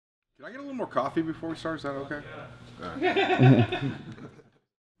Can I get a little more coffee before we start? Is that okay?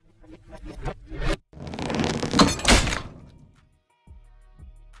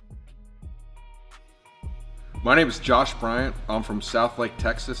 My name is Josh Bryant. I'm from South Lake,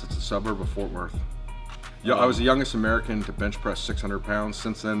 Texas. It's a suburb of Fort Worth. Yeah, I was the youngest American to bench press 600 pounds.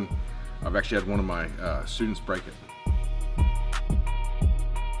 Since then, I've actually had one of my students break it.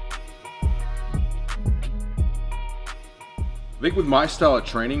 I think with my style of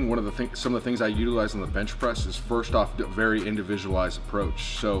training, some of the things I utilize on the bench press is first off a very individualized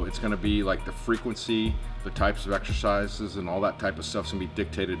approach. So it's going to be like the frequency, the types of exercises, and all that type of stuff's going to be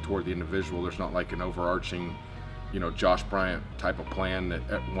dictated toward the individual. There's not like an overarching, Josh Bryant type of plan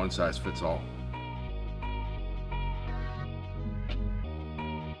that one size fits all.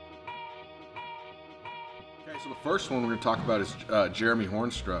 Okay, so the first one we're going to talk about is Jeremy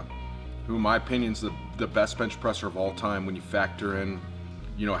Hornstra, who in my opinion is the best bench presser of all time when you factor in,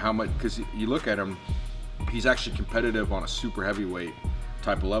 how much, because you look at him, he's actually competitive on a super heavyweight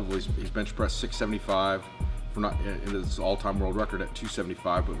type of level. He's bench pressed 675 for not in his all-time world record at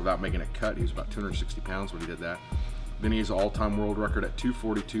 275, but without making a cut, he was about 260 pounds when he did that. Then he has an all-time world record at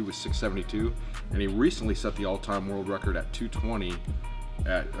 242 with 672, and he recently set the all-time world record at 220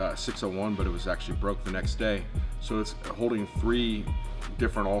 at 601, but it was actually broke the next day. So it's holding 3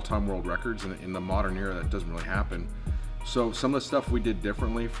 different all-time world records, and in the modern era that doesn't really happen. So some of the stuff we did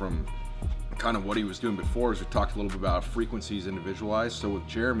differently from kind of what he was doing before is we talked a little bit about frequencies individualized. So with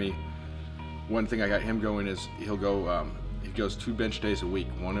Jeremy, one thing I got him going is he goes 2 bench days a week.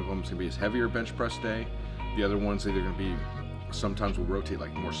 One of them is going to be his heavier bench press day. The other one's either going to be, sometimes we'll rotate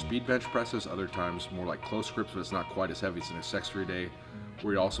like more speed bench presses, other times more like close grips, but it's not quite as heavy. It's an accessory day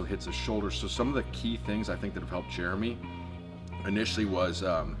where he also hits his shoulders. So some of the key things I think that have helped Jeremy initially was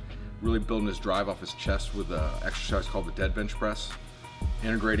really building his drive off his chest with an exercise called the dead bench press.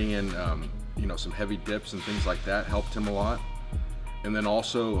 Integrating in some heavy dips and things like that helped him a lot. And then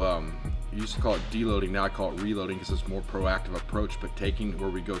also, you used to call it deloading, now I call it reloading because it's a more proactive approach, but taking where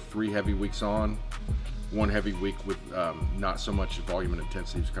we go 3 heavy weeks on, 1 heavy week with not so much volume and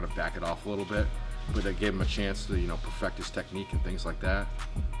intensity, just kind of back it off a little bit, but that gave him a chance to perfect his technique and things like that.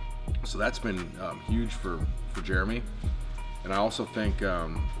 So that's been huge for Jeremy. And I also think,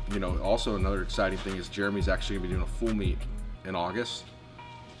 also another exciting thing is Jeremy's actually going to be doing a full meet in August.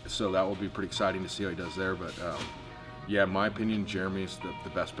 So that will be pretty exciting to see how he does there. But yeah, in my opinion, Jeremy is the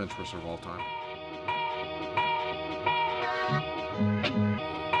best bench presser of all time.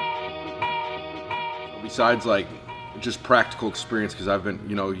 So besides like just practical experience, because I've been,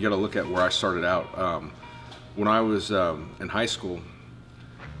 you got to look at where I started out. When I was in high school,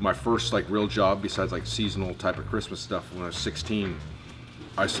 my first real job besides seasonal type of Christmas stuff, when I was 16,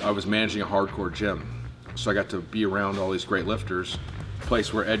 I was managing a hardcore gym. So I got to be around all these great lifters,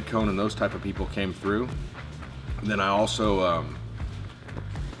 place where Ed Cohn and those type of people came through. And then I also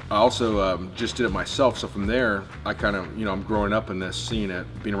just did it myself. So from there, I kind of, I'm growing up in this, seeing it,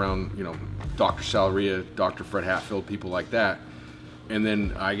 being around, Dr. Salaria, Dr. Fred Hatfield, people like that. And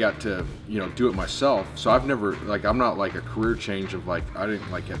then I got to, do it myself. So I've never, I'm not like a career change of I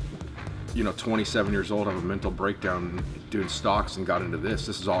didn't at, 27 years old have a mental breakdown doing stocks and got into this.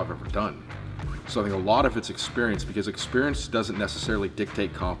 This is all I've ever done. So I think a lot of it's experience, because experience doesn't necessarily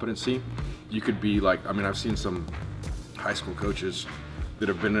dictate competency. You could be I've seen some high school coaches that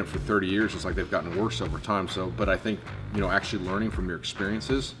have been in it for 30 years. It's like they've gotten worse over time. So, but I think, actually learning from your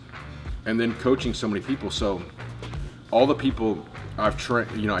experiences and then coaching so many people. So all the people I've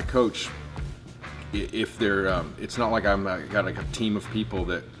trained, I coach, if they're, it's not like I got a team of people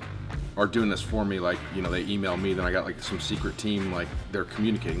that are doing this for me, they email me, then I got some secret team, they're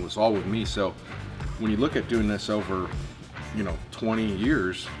communicating. It's all with me. So when you look at doing this over, 20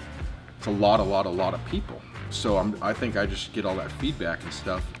 years, it's a lot of people. So I think I just get all that feedback and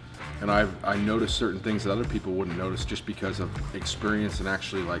stuff, and I notice certain things that other people wouldn't notice just because of experience and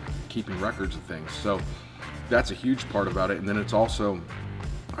actually keeping records of things. So that's a huge part about it. And then it's also,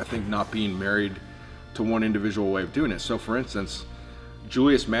 I think, not being married to one individual way of doing it. So for instance,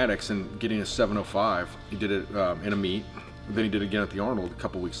 Julius Maddox, and getting a 705, he did it in a meet, then he did it again at the Arnold a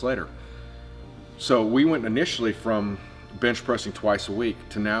couple weeks later. So we went initially from bench pressing twice a week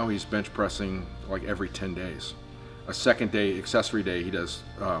to now he's bench pressing every 10 days. A second day, accessory day, he does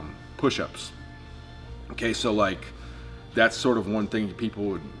push-ups. Okay, so that's sort of one thing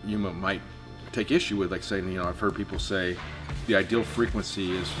people might take issue with, saying, I've heard people say the ideal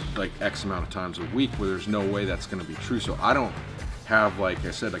frequency is X amount of times a week, where there's no way that's going to be true. So I don't have, like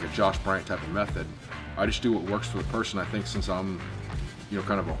I said, a Josh Bryant type of method. I just do what works for the person. I think since I'm,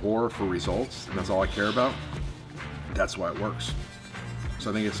 kind of a whore for results, and that's all I care about, that's why it works. So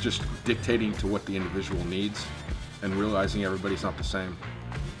I think it's just dictating to what the individual needs and realizing everybody's not the same.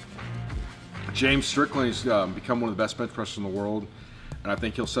 James Strickland has become one of the best bench pressers in the world, and I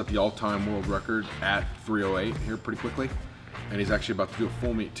think he'll set the all-time world record at 308 here pretty quickly. And he's actually about to do a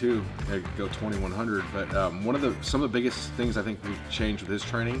full meet too, go 2100. But some of the biggest things I think we've changed with his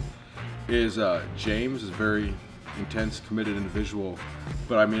training is James is a very intense, committed individual.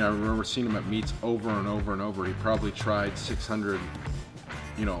 But I mean, I remember seeing him at meets over and over and over. He probably tried 600,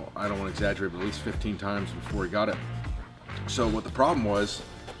 you know, I don't want to exaggerate, but at least 15 times before he got it. So what the problem was,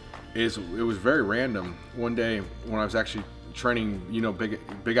 is it was very random. One day when I was actually training, you know,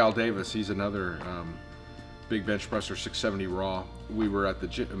 Big Al Davis, he's another big bench presser, 670 raw. We were at the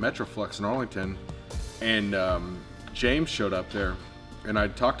Metroflex in Arlington, and James showed up there, and I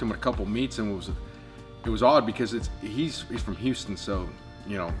talked to him at a couple meets, and it was odd because he's from Houston, so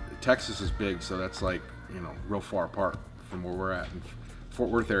you know Texas is big, so that's like, you know, real far apart from where we're at in Fort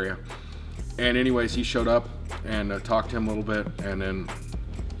Worth area. And anyways, he showed up and talked to him a little bit, and then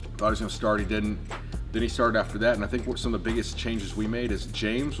thought he was gonna start. He didn't. Then he started after that, and I think what some of the biggest changes we made is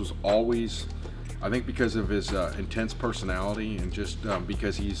James was always, I think because of his intense personality and just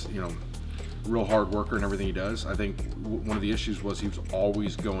because he's, you know, real hard worker and everything he does, I think one of the issues was he was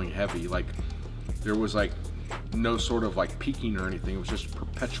always going heavy. Like there was like no sort of like peaking or anything. It was just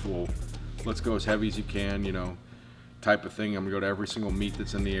perpetual, let's go as heavy as you can, you know, type of thing. I'm gonna go to every single meet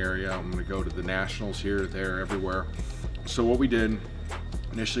that's in the area. I'm gonna go to the nationals here, there, everywhere. So what we did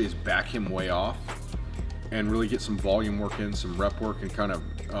initially is back him way off and really get some volume work in, some rep work, and kind of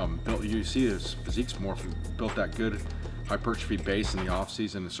built, you see his physique's more, built that good hypertrophy base in the off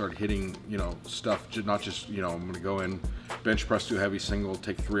season and started hitting, you know, stuff, not just, you know, I'm gonna go in, bench press, do a heavy single,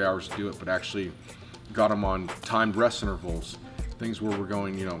 take 3 hours to do it, but actually got him on timed rest intervals, things where we're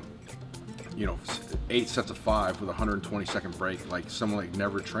going, you know, 8 sets of 5 with a 120-second break, like someone like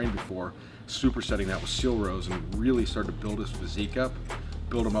never trained before, supersetting that with seal rows, and really started to build his physique up,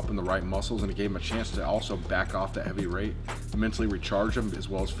 build him up in the right muscles, and it gave him a chance to also back off that heavy rate, mentally recharge him, as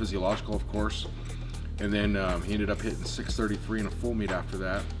well as physiological, of course. And then he ended up hitting 633 in a full meet after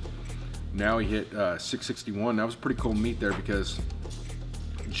that. Now he hit 661. That was a pretty cool meet there because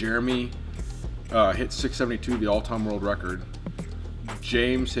Jeremy hit 672, the all-time world record.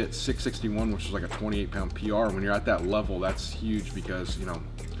 James hit 661, which is like a 28-pound PR. When you're at that level, that's huge because, you know,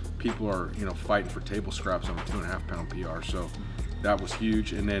 people are, you know, fighting for table scraps on a 2.5-pound PR. So that was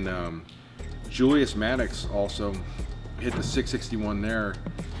huge. And then Julius Maddox also hit the 661 there,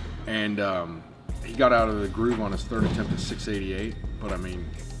 and he got out of the groove on his third attempt at 688. But I mean,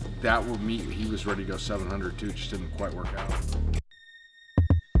 that would meet, he was ready to go 700 too, just didn't quite work out.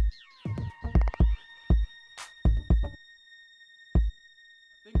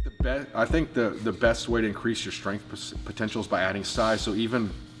 I think the best way to increase your strength potential is by adding size. So even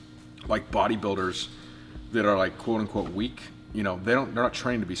like bodybuilders that are like quote unquote weak, you know, they're not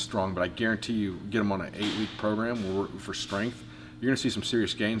trained to be strong, but I guarantee you get them on an 8-week program for strength, you're gonna see some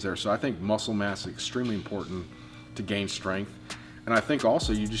serious gains there. So I think muscle mass is extremely important to gain strength. And I think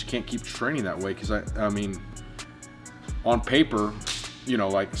also you just can't keep training that way, because I mean, on paper, you know,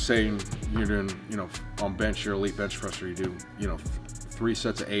 like saying you're doing, you know, on bench, you're elite bench presser, you do, you know, 3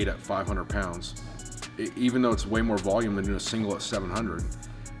 sets of 8 at 500 pounds. Even though it's way more volume than doing a single at 700,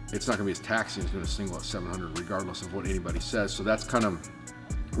 it's not gonna be as taxing as doing a single at 700, regardless of what anybody says. So that's kind of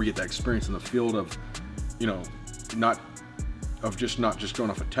where you get that experience in the field of, you know, not just going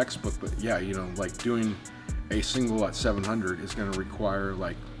off a textbook, but yeah, you know, like doing a single at 700 is gonna require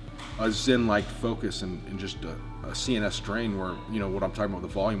like a Zen-like focus and just a CNS drain where, you know, what I'm talking about, the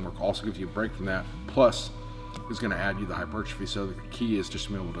volume work also gives you a break from that, plus is going to add you the hypertrophy. So the key is just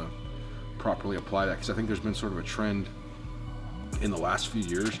to be able to properly apply that, because I think there's been sort of a trend in the last few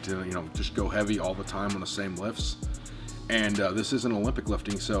years to, you know, just go heavy all the time on the same lifts, and this isn't Olympic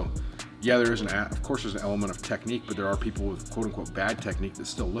lifting. So yeah, there is of course there's an element of technique, but there are people with quote unquote bad technique that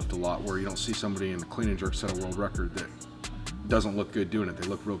still lift a lot, where you don't see somebody in the clean and jerk set a world record that doesn't look good doing it. They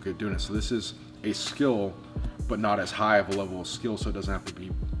look real good doing it. So this is a skill, but not as high of a level of skill, so it doesn't have to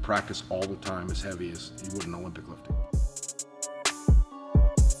be practiced all the time as heavy as you would in Olympic lifting.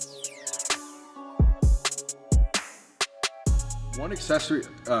 One accessory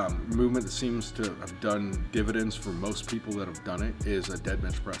movement that seems to have done dividends for most people that have done it is a dead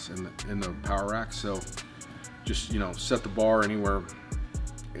bench press in the power rack. So just, you know, set the bar anywhere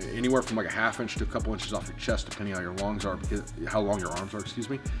from like a ½ inch to a couple inches off your chest, depending on how long your arms are, excuse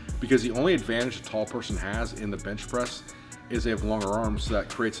me. Because the only advantage a tall person has in the bench press is they have longer arms, so that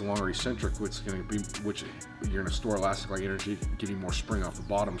creates a longer eccentric, which you're gonna store elastic like energy, give you more spring off the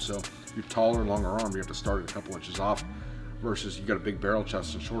bottom. So your taller, longer arm, you have to start at a couple inches off. versus you got a big barrel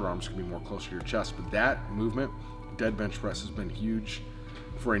chest and short arms, can be more closer to your chest. But that movement, dead bench press, has been huge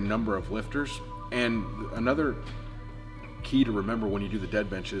for a number of lifters. And another key to remember when you do the dead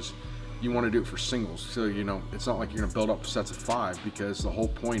bench is you want to do it for singles. So, you know, it's not like you're going to build up sets of 5, because the whole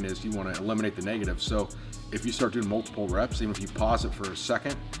point is you want to eliminate the negative. So if you start doing multiple reps, even if you pause it for a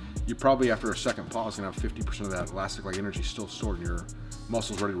second, you probably after a second pause going to have 50% of that elastic-like energy still stored in your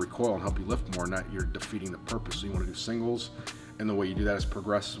muscles, ready to recoil and help you lift more, and that you're defeating the purpose. So you want to do singles, and the way you do that is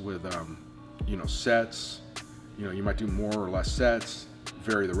progress with you know, sets. You know, you might do more or less sets,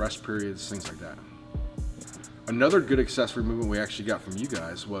 vary the rest periods, things like that. Another good accessory movement we actually got from you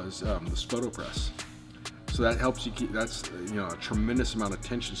guys was the Spoto press. So that helps you keep, that's, you know, a tremendous amount of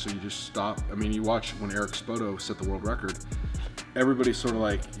tension, so you just stop. I mean, you watch when Eric Spoto set the world record, everybody's sort of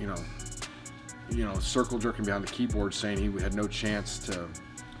like, you know, circle jerking behind the keyboard saying he had no chance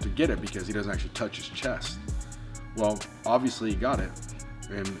to get it because he doesn't actually touch his chest. Well, obviously he got it,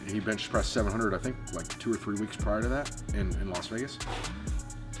 and he bench pressed 700, I think, like 2 or 3 weeks prior to that in Las Vegas.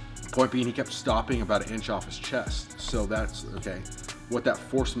 Point being, he kept stopping about 1 inch off his chest. So that's, okay, what that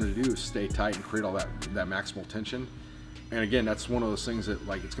forced him to do is stay tight and create all that maximal tension. And again, that's one of those things that,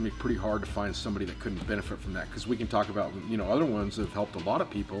 like, it's gonna be pretty hard to find somebody that couldn't benefit from that, because we can talk about, you know, other ones that have helped a lot of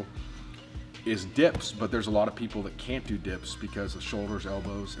people is dips, but there's a lot of people that can't do dips because of shoulders,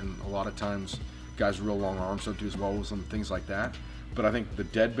 elbows, and a lot of times guys with real long arms don't do as well with them, things like that. But I think the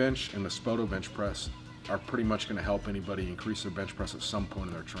dead bench and the Spoto bench press are pretty much going to help anybody increase their bench press at some point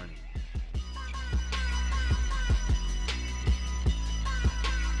in their training.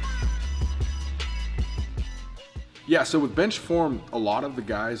 Yeah, so with bench form, a lot of the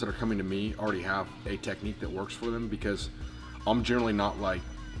guys that are coming to me already have a technique that works for them, because I'm generally not like,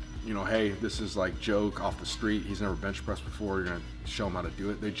 you know, hey, this is like Joe off the street, he's never bench pressed before, you're gonna show him how to do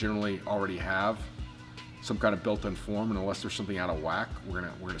it. They generally already have some kind of built-in form, and unless there's something out of whack, we're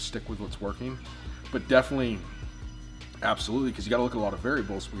gonna stick with what's working. But definitely, absolutely, because you gotta look at a lot of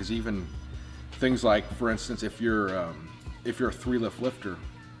variables, because even things like, for instance, if you're a 3-lift lifter,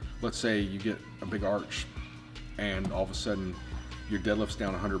 let's say you get a big arch, and all of a sudden your deadlift's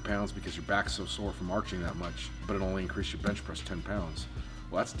down 100 pounds because your back's so sore from arching that much, but it only increased your bench press 10 pounds.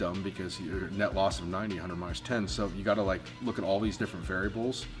 Well, that's dumb, because your net loss of 90, 100 minus 10. So you got to like look at all these different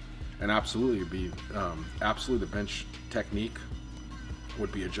variables, and absolutely absolutely the bench technique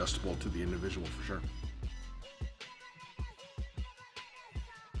would be adjustable to the individual for sure.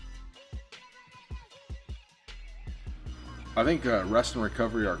 I think rest and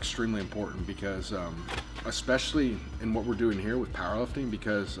recovery are extremely important, because especially in what we're doing here with powerlifting,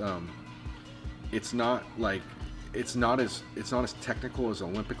 because it's not as technical as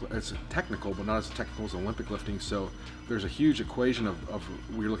Olympic. It's technical, but not as technical as Olympic lifting. So there's a huge equation of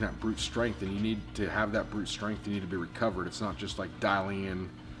we're looking at brute strength, and you need to have that brute strength. You need to be recovered. It's not just like dialing in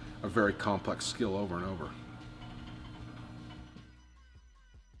a very complex skill over and over.